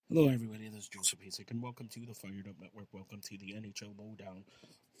Hello, everybody. This is Joseph Hasek, and welcome to the Fired Up Network. Welcome to the NHL Lowdown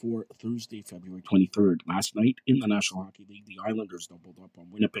for Thursday, February 23rd. Last night in the National Hockey League, the Islanders doubled up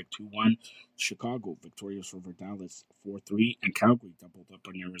on Winnipeg 2-1, Chicago victorious over Dallas 4-3, and Calgary doubled up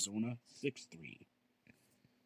on Arizona 6-3.